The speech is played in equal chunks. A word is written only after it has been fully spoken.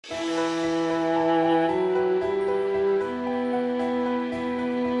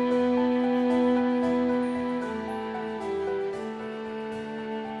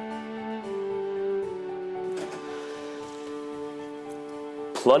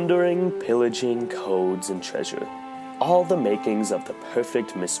Plundering, pillaging, codes, and treasure. All the makings of the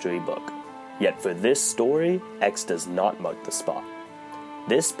perfect mystery book. Yet for this story, X does not mark the spot.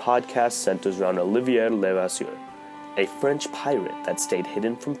 This podcast centers around Olivier Levasseur, a French pirate that stayed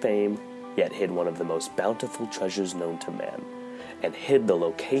hidden from fame, yet hid one of the most bountiful treasures known to man, and hid the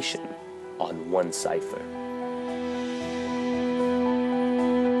location on one cipher.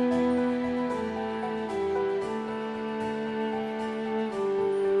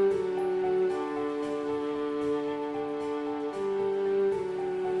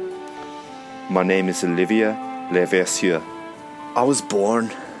 My name is Olivier Levasseur. I was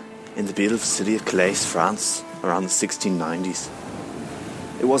born in the beautiful city of Calais, France, around the 1690s.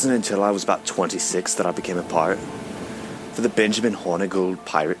 It wasn't until I was about 26 that I became a pirate for the Benjamin Hornigold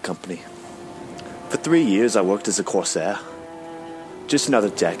Pirate Company. For 3 years I worked as a corsair. Just another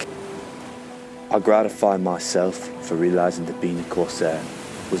deck. I gratified myself for realizing that being a corsair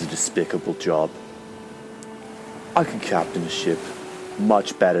was a despicable job. I could captain a ship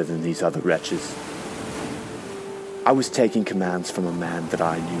much better than these other wretches. I was taking commands from a man that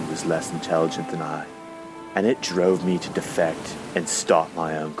I knew was less intelligent than I, and it drove me to defect and start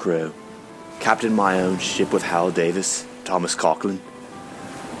my own crew. Captain my own ship with Hal Davis, Thomas Coughlin,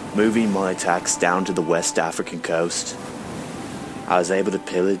 moving my attacks down to the West African coast. I was able to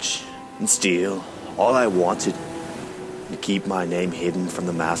pillage and steal all I wanted and to keep my name hidden from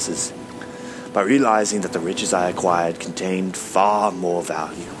the masses, by realizing that the riches I acquired contained far more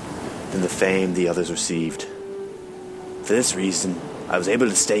value than the fame the others received. For this reason, I was able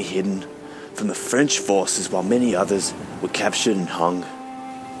to stay hidden from the French forces while many others were captured and hung.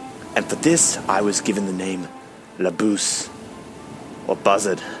 And for this, I was given the name La Bouse, or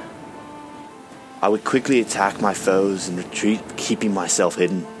Buzzard. I would quickly attack my foes and retreat, keeping myself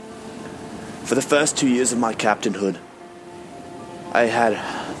hidden. For the first 2 years of my captainhood, I had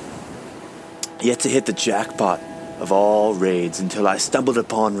yet to hit the jackpot of all raids until I stumbled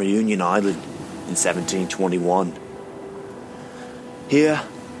upon Reunion Island in 1721. Here,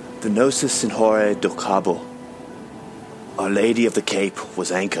 the Gnosis Senhora do Cabo, Our Lady of the Cape,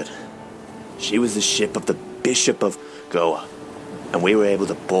 was anchored. She was the ship of the Bishop of Goa, and we were able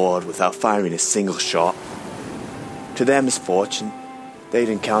to board without firing a single shot. To their misfortune, they'd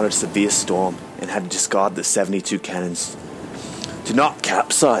encountered a severe storm and had to discard the 72 cannons to not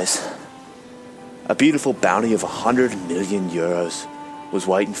capsize. A beautiful bounty of 100 million euros was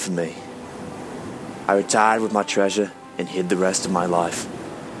waiting for me. I retired with my treasure and hid the rest of my life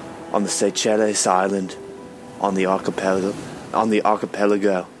on the Seychelles Island, on the archipelago.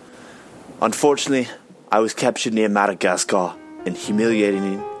 Unfortunately, I was captured near Madagascar and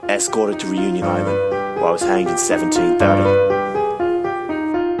humiliatingly escorted to Reunion Island, where I was hanged in 1730.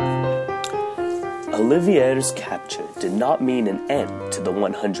 Olivier's capture did not mean an end to the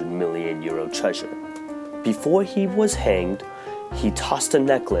 100 million euro treasure. Before he was hanged, he tossed a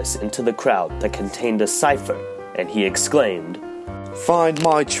necklace into the crowd that contained a cipher, and he exclaimed, "Find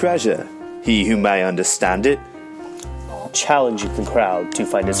my treasure, he who may understand it," challenging the crowd to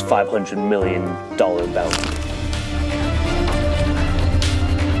find his $500 million bounty.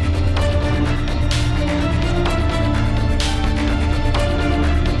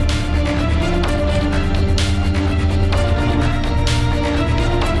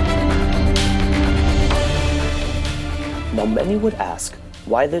 Now many would ask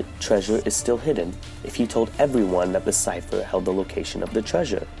why the treasure is still hidden if he told everyone that the cipher held the location of the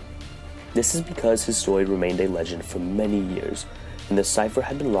treasure. This is because his story remained a legend for many years, and the cipher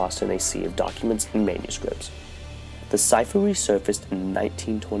had been lost in a sea of documents and manuscripts. The cipher resurfaced in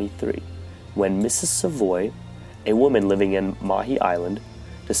 1923, when Mrs. Savoy, a woman living in Mahi Island,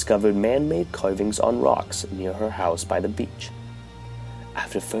 discovered man-made carvings on rocks near her house by the beach.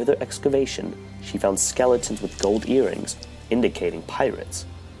 After further excavation, she found skeletons with gold earrings, indicating pirates.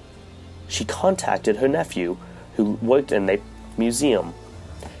 She contacted her nephew, who worked in a museum,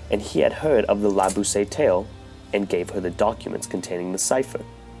 and he had heard of the La Bouse tale and gave her the documents containing the cipher.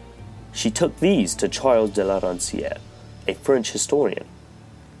 She took these to Charles de la Rancière, a French historian.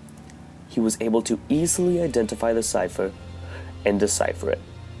 He was able to easily identify the cipher and decipher it,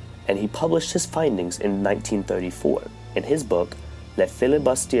 and he published his findings in 1934 in his book Le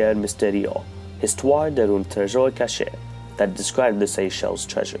Filibustière Mystérieux, Histoire d'un trésor caché, that described the Seychelles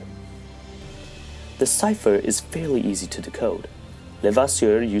treasure. The cipher is fairly easy to decode.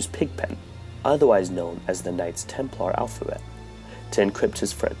 Levasseur used Pigpen, otherwise known as the Knights Templar alphabet. to encrypt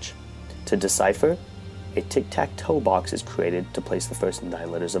his French. To decipher, a tic-tac-toe box is created to place the first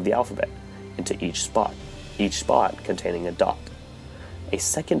 9 letters of the alphabet into each spot containing a dot. A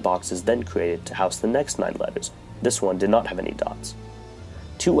second box is then created to house the next 9 letters. This one did not have any dots.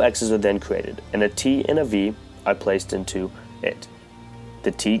 2 X's are then created, and a T and a V are placed into it.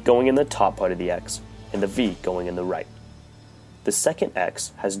 The T going in the top part of the X, and the V going in the right. The second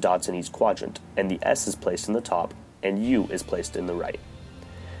X has dots in each quadrant, and the S is placed in the top, and U is placed in the right.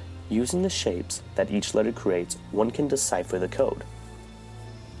 Using the shapes that each letter creates, one can decipher the code.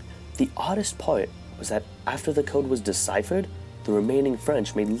 The oddest part was that after the code was deciphered, the remaining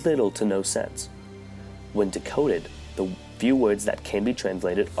French made little to no sense. When decoded, the few words that can be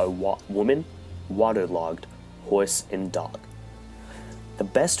translated are woman, waterlogged, horse, and dog. The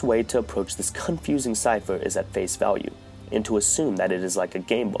best way to approach this confusing cipher is at face value, and to assume that it is like a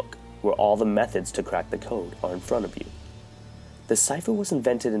game book, where all the methods to crack the code are in front of you. The cipher was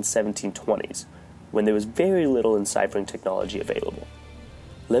invented in 1720s, when there was very little enciphering technology available.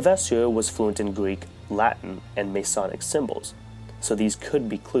 Levasseur was fluent in Greek, Latin, and Masonic symbols, so these could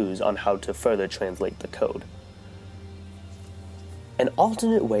be clues on how to further translate the code. An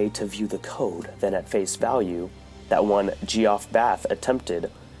alternate way to view the code than at face value that one Geoff Bath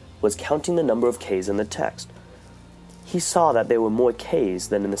attempted was counting the number of Ks in the text. He saw that there were more Ks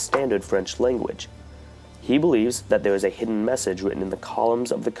than in the standard French language. He believes that there is a hidden message written in the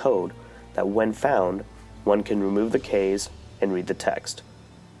columns of the code that when found, one can remove the Ks and read the text.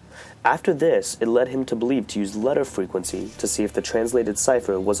 After this, it led him to believe to use letter frequency to see if the translated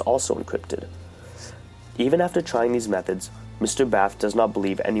cipher was also encrypted. Even after trying these methods, Mr. Bath does not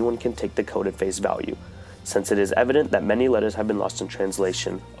believe anyone can take the code at face value, since it is evident that many letters have been lost in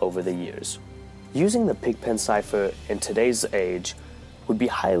translation over the years. Using the Pigpen cipher in today's age would be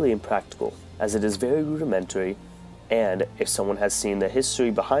highly impractical, as it is very rudimentary, and if someone has seen the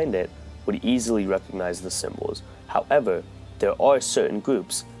history behind it, would easily recognize the symbols. However, there are certain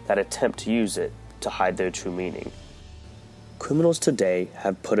groups that attempt to use it to hide their true meaning. Criminals today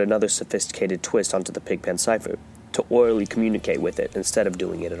have put another sophisticated twist onto the Pigpen cipher, to orally communicate with it instead of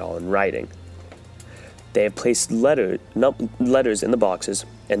doing it at all in writing. They have placed letters in the boxes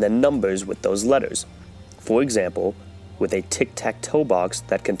and then numbers with those letters. For example, with a tic-tac-toe box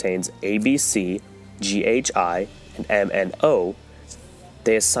that contains ABC, GHI, and MNO,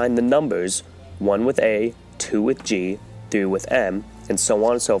 they assign the numbers 1 with A, 2 with G, 3 with M, and so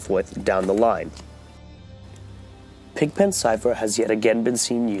on and so forth down the line. Pigpen cipher has yet again been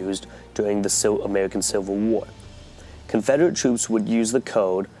seen used during the American Civil War. Confederate troops would use the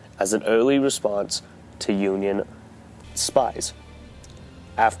code as an early response to Union spies.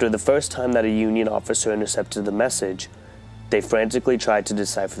 After the first time that a Union officer intercepted the message, they frantically tried to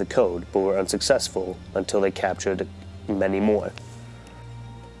decipher the code, but were unsuccessful until they captured many more.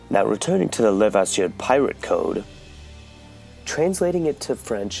 Now, returning to the Levasseur pirate code, translating it to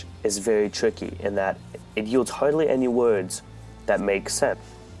French is very tricky in that it yields hardly any words that make sense.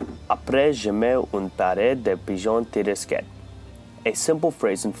 Après je mets une parade de pigeons tirisquet. A simple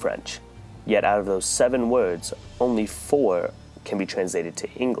phrase in French, yet out of those 7 words, only 4 can be translated to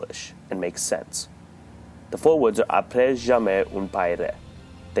English and make sense. The 4 words are après jamais un paire.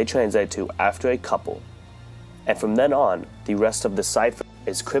 They translate to after a couple. And from then on, the rest of the cipher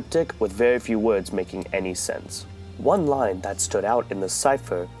is cryptic with very few words making any sense. One line that stood out in the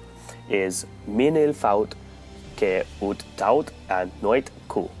cipher is min il faut que ut tout and noit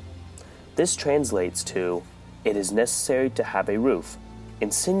coup. This translates to, it is necessary to have a roof,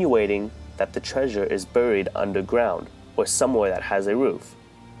 insinuating that the treasure is buried underground or somewhere that has a roof.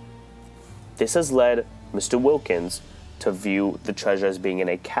 This has led Mr. Wilkins to view the treasure as being in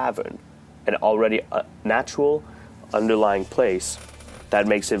a cavern, an already natural underlying place that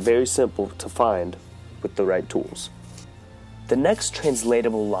makes it very simple to find with the right tools. The next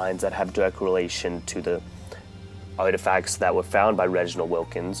translatable lines that have direct relation to the artifacts that were found by Reginald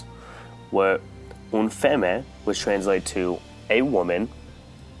Wilkins were une femme, which translates to a woman,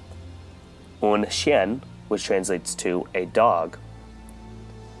 un chien, which translates to a dog,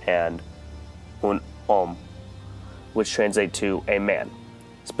 and un homme, which translates to a man.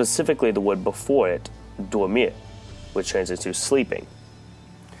 Specifically, the word before it, dormir, which translates to sleeping.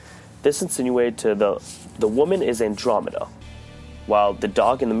 This insinuated to the woman is Andromeda, while the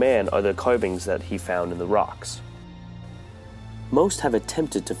dog and the man are the carvings that he found in the rocks. Most have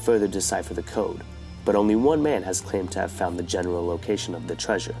attempted to further decipher the code, but only one man has claimed to have found the general location of the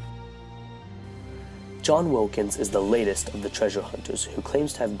treasure. John Wilkins is the latest of the treasure hunters who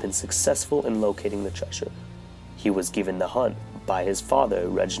claims to have been successful in locating the treasure. He was given the hunt by his father,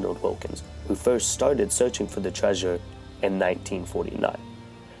 Reginald Wilkins, who first started searching for the treasure in 1949,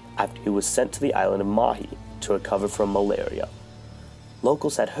 after he was sent to the island of Mahi to recover from malaria.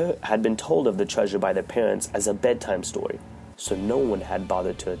 Locals had been told of the treasure by their parents as a bedtime story, so no one had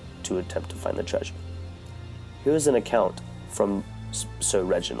bothered to attempt to find the treasure. Here is an account from Sir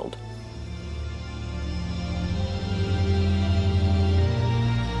Reginald.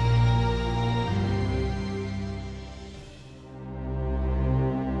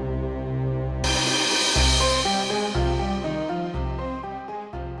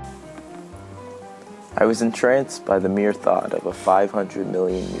 I was entranced by the mere thought of a 500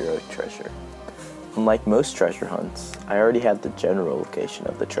 million euro treasure. Unlike most treasure hunts, I already had the general location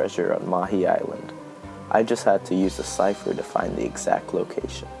of the treasure on Mahi Island. I just had to use a cipher to find the exact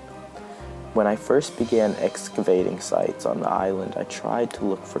location. When I first began excavating sites on the island, I tried to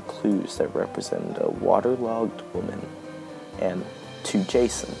look for clues that represented a waterlogged woman and to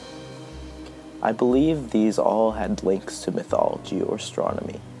Jason. I believe these all had links to mythology or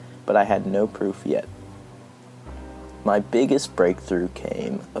astronomy, but I had no proof yet. My biggest breakthrough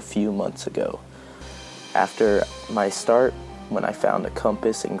came a few months ago. After my start, when I found a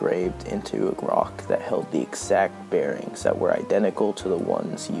compass engraved into a rock that held the exact bearings that were identical to the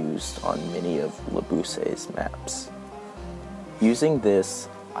ones used on many of Le Bousset's maps. Using this,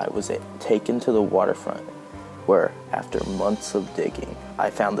 I was taken to the waterfront, where, after months of digging, I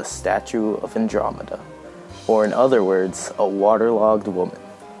found the statue of Andromeda, or in other words, a waterlogged woman.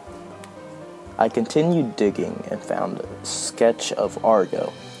 I continued digging and found a sketch of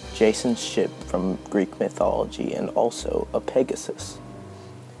Argo, Jason's ship from Greek mythology, and also a Pegasus.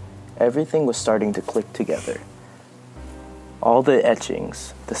 Everything was starting to click together. All the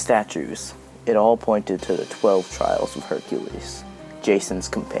etchings, the statues, it all pointed to the 12 trials of Hercules, Jason's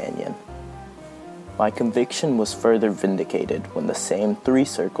companion. My conviction was further vindicated when the same 3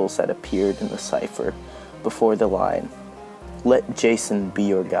 circles that appeared in the cipher before the line, "Let Jason be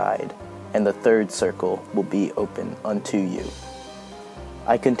your guide, and the 3rd circle will be open unto you."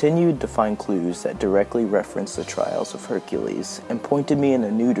 I continued to find clues that directly referenced the trials of Hercules and pointed me in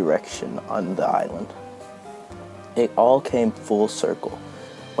a new direction on the island. It all came full circle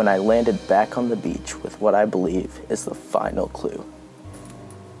when I landed back on the beach with what I believe is the final clue.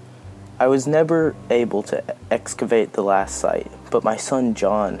 I was never able to excavate the last site, but my son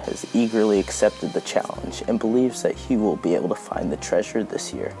John has eagerly accepted the challenge and believes that he will be able to find the treasure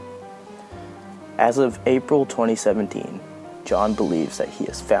this year. As of April 2017, John believes that he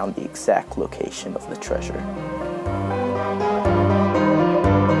has found the exact location of the treasure.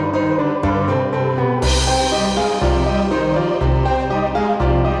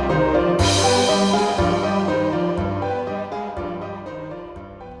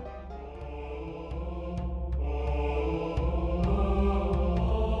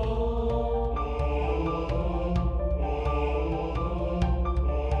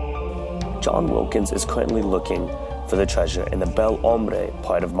 John Wilkins is currently looking for the treasure in the Bel Ombre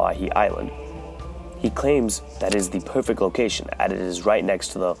part of Mahi Island. He claims that is the perfect location as it is right next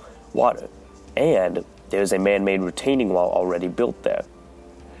to the water, and there is a man-made retaining wall already built there.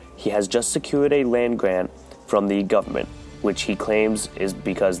 He has just secured a land grant from the government, which he claims is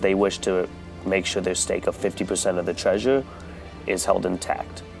because they wish to make sure their stake of 50% of the treasure is held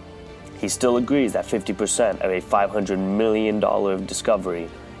intact. He still agrees that 50% of a $500 million discovery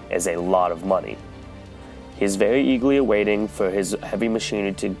is a lot of money. He is very eagerly awaiting for his heavy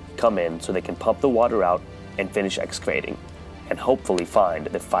machinery to come in so they can pump the water out and finish excavating, and hopefully find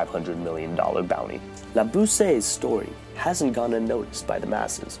the $500 million bounty. Le Bousset's story hasn't gone unnoticed by the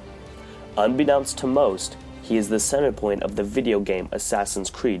masses. Unbeknownst to most, he is the center point of the video game Assassin's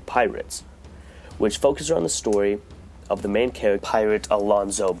Creed Pirates, which focuses around the story of the main character, pirate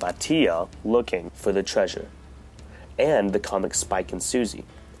Alonso Batilla, looking for the treasure, and the comic Spike and Susie,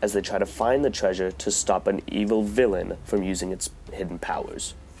 as they try to find the treasure to stop an evil villain from using its hidden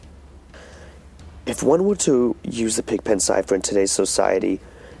powers. If one were to use the Pigpen cipher in today's society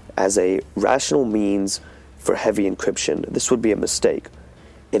as a rational means for heavy encryption, this would be a mistake.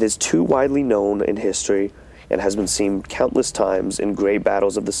 It is too widely known in history and has been seen countless times in great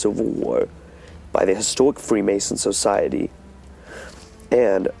battles of the Civil War by the historic Freemason Society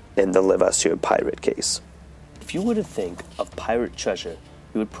and in the Levasseur pirate case. If you were to think of pirate treasure,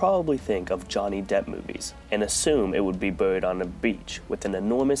 you would probably think of Johnny Depp movies and assume it would be buried on a beach with an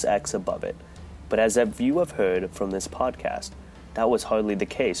enormous X above it. But as you have heard from this podcast, that was hardly the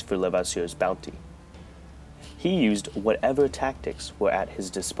case for Levasseur's bounty. He used whatever tactics were at his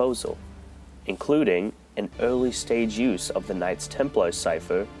disposal, including an early stage use of the Knights Templar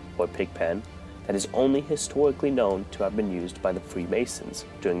cipher, or Pigpen, that is only historically known to have been used by the Freemasons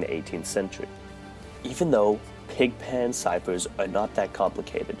during the 18th century. Even though Pigpen ciphers are not that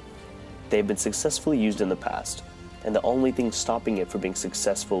complicated. They've been successfully used in the past, and the only thing stopping it from being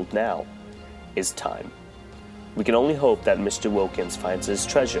successful now is time. We can only hope that Mr. Wilkins finds his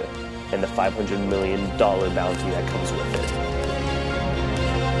treasure and the $500 million bounty that comes with it.